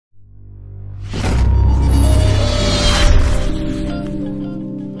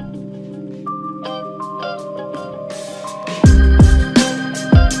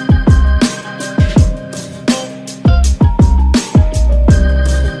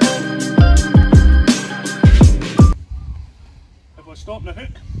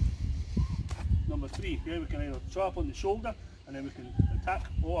Yeah, we can either trap on the shoulder and then we can attack,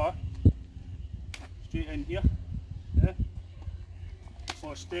 or straight in here, yeah,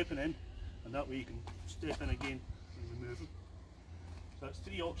 before stepping in, and that way you can step in again and remove them. So that's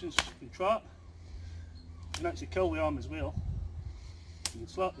 3 options. You can trap, you can actually kill the arm as well, you can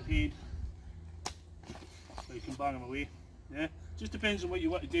slap the head, or you can bang them away. Yeah, just depends on what you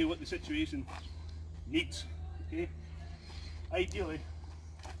want to do, what the situation needs. Okay, ideally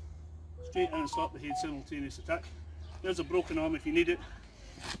straight in and slap the head, simultaneous attack. There's a broken arm if you need it,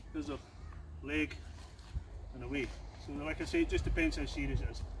 there's a leg, and away. So like I say, it just depends how serious it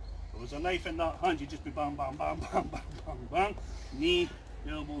is. If there was a knife in that hand, you'd just be bang, bang, bang, bang, bang, bang, bang. Knee,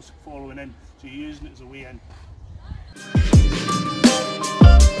 elbows following in, so you're using it as a way in.